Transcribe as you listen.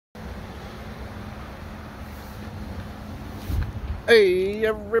Hey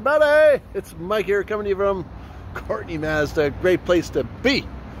everybody, it's Mike here coming to you from Courtenay Mazda. Great place to be.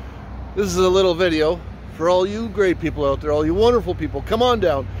 This is a little video for all you great people out there, all you wonderful people. Come on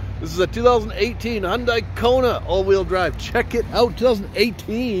down. This is a 2018 Hyundai Kona all-wheel drive. Check it out.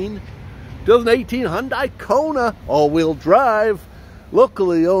 2018 Hyundai Kona all-wheel drive.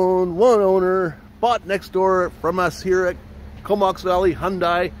 Locally owned, one owner, bought next door from us here at Comox Valley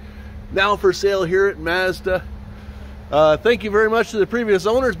Hyundai. Now for sale here at Mazda. Thank you very much to the previous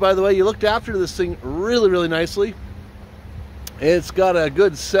owners, by the way. You looked after this thing really nicely. It's got a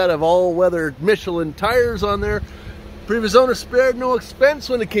good set of all-weather Michelin tires on there. Previous owner spared no expense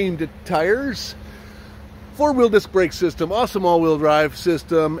when it came to tires. Four-wheel disc brake system, awesome all-wheel drive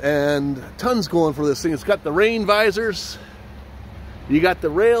system, and tons going for this thing. It's got the rain visors. You got the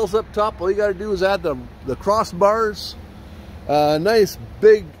rails up top. All you got to do is add the crossbars. Nice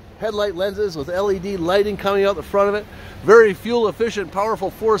big headlight lenses with LED lighting coming out the front of it. Very fuel efficient, powerful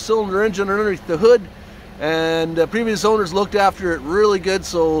 4-cylinder engine underneath the hood. And previous owners looked after it really good,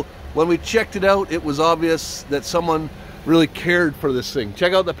 so when we checked it out, it was obvious that someone really cared for this thing.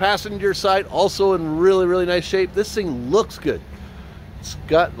 Check out the passenger side, also in really nice shape. This thing looks good. It's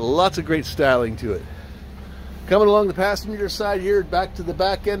got lots of great styling to it. Coming along the passenger side here, back to the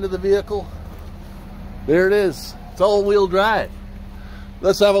back end of the vehicle. There it is. It's all-wheel drive.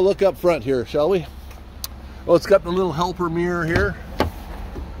 Let's have a look up front here, shall we? Oh, it's got the little helper mirror here.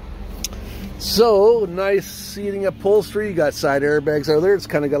 So, nice seating upholstery. You got side airbags out there. It's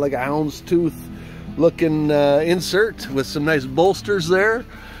kind of got like a houndstooth looking insert with some nice bolsters there.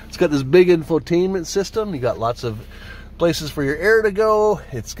 It's got this big infotainment system. You got lots of places for your air to go.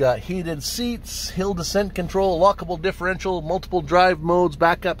 It's got heated seats, hill descent control, lockable differential, multiple drive modes,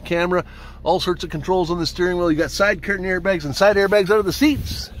 backup camera, all sorts of controls on the steering wheel. You got side curtain airbags and side airbags out of the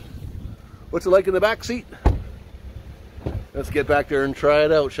seats. What's it like in the back seat? Let's get back there and try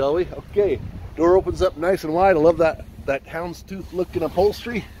it out, shall we? Okay, door opens up nice and wide. I love that houndstooth looking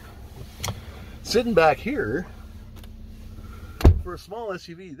upholstery. Sitting back here, for a small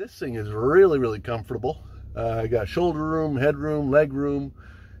SUV, this thing is really comfortable. Got shoulder room, headroom, leg room.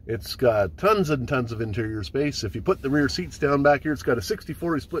 It's got tons and tons of interior space. If you put the rear seats down back here, it's got a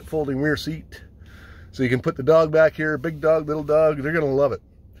 60/40 split folding rear seat. So you can put the dog back here, big dog, little dog, they're gonna love it.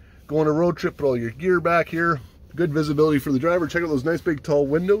 Go on a road trip, put all your gear back here. Good visibility for the driver. Check out those nice big tall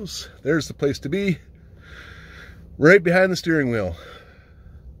windows. There's the place to be. Right behind the steering wheel.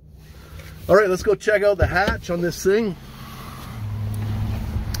 All right, let's go check out the hatch on this thing.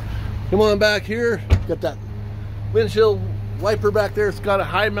 Come on back here. Got that windshield wiper back there. It's got a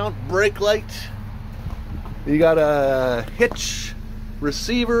high mount brake light. You got a hitch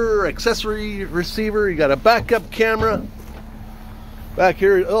receiver, accessory receiver. You got a backup camera. Back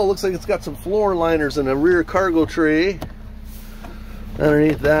here, oh, looks like it's got some floor liners and a rear cargo tray.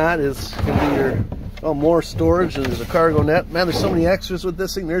 Underneath that is going to be your, oh, more storage, and there's a cargo net. Man, there's so many extras with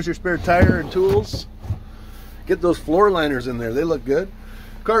this thing. There's your spare tire and tools. Get those floor liners in there. They look good.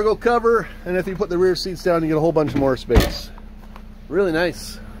 Cargo cover, and if you put the rear seats down, you get a whole bunch more space. Really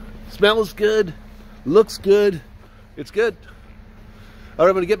nice. Smells good. Looks good. It's good. All right,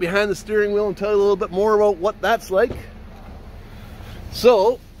 I'm going to get behind the steering wheel and tell you a little bit more about what that's like.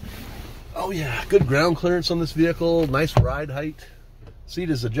 So, oh yeah, good ground clearance on this vehicle. Nice ride height. Seat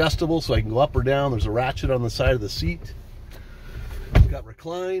is adjustable, so I can go up or down. There's a ratchet on the side of the seat. It's got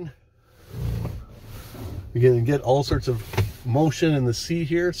recline. You can get all sorts of motion in the seat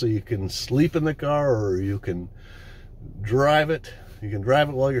here, so you can sleep in the car or you can drive it. You can drive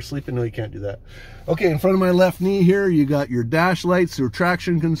it while you're sleeping. No, you can't do that. Okay, in front of my left knee here, you got your dash lights, your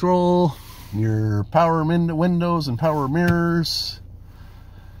traction control, your power windows and power mirrors.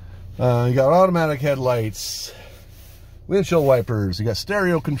 You got automatic headlights, windshield wipers. You got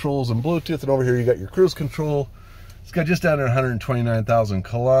stereo controls and Bluetooth, and over here you got your cruise control. It's got just under 129,000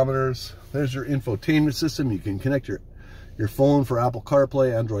 kilometers. There's your infotainment system. You can connect your phone for Apple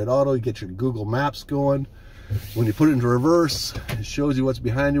CarPlay, Android Auto. You get your Google Maps going. When you put it into reverse, it shows you what's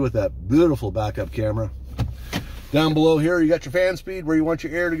behind you with that beautiful backup camera. Down below here, you got your fan speed, where you want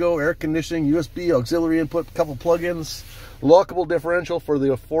your air to go, air conditioning, USB, auxiliary input, a couple plug-ins, lockable differential for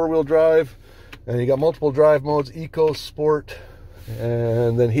the four-wheel drive, and you got multiple drive modes, Eco, Sport,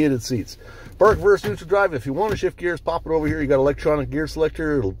 and then heated seats. Park versus neutral drive. If you want to shift gears, pop it over here. You got electronic gear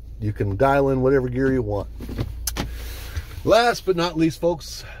selector. You can dial in whatever gear you want. Last but not least,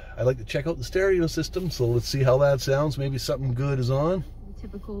 folks, I like to check out the stereo system, so let's see how that sounds. Maybe something good is on.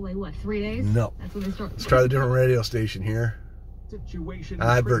 Typical, like what, 3 days? No. That's when they start. Let's try the different radio station here.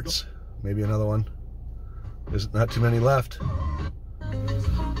 Adverts. Maybe another one. There's not too many left.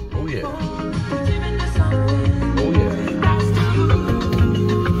 Oh yeah. Oh yeah.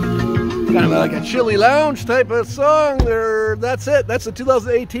 like a chilly lounge type of song there. That's it. That's the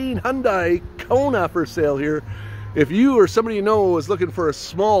 2018 Hyundai Kona for sale here. If you or somebody you know is looking for a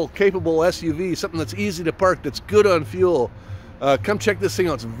small, capable SUV, something that's easy to park, that's good on fuel, come check this thing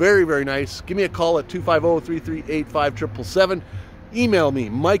out. It's very, very nice. Give me a call at 250-338-5777. Email me,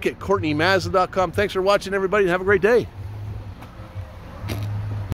 Mike at CourtenayMazda.com. Thanks for watching, everybody, and have a great day.